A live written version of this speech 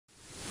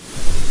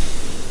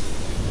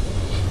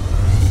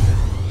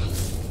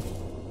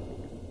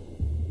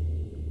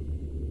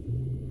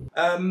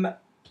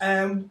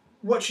And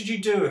what should you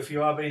do if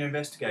you are being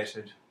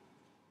investigated?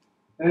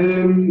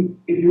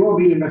 If you are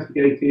being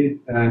investigated,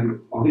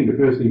 I think the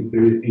first thing to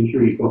do is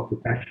ensure you've got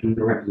professional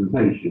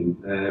representation.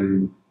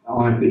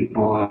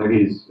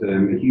 IR35 is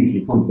a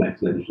hugely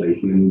complex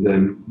legislation,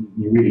 and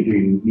you really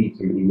do need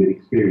somebody with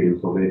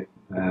experience of it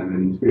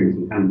and experience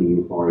in handling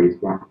inquiries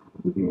to act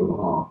on your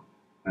behalf.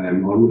 I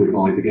would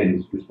advise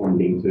against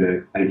responding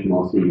to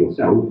HMRC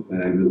yourself,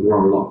 as there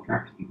are a lot of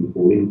traps you can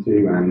fall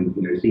into, and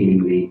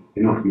seemingly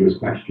innocuous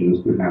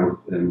questions could have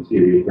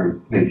serious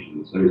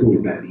ramifications. So it's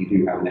always better that you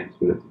do have an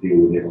expert to deal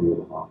with it on your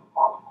behalf.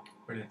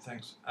 Brilliant,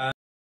 thanks.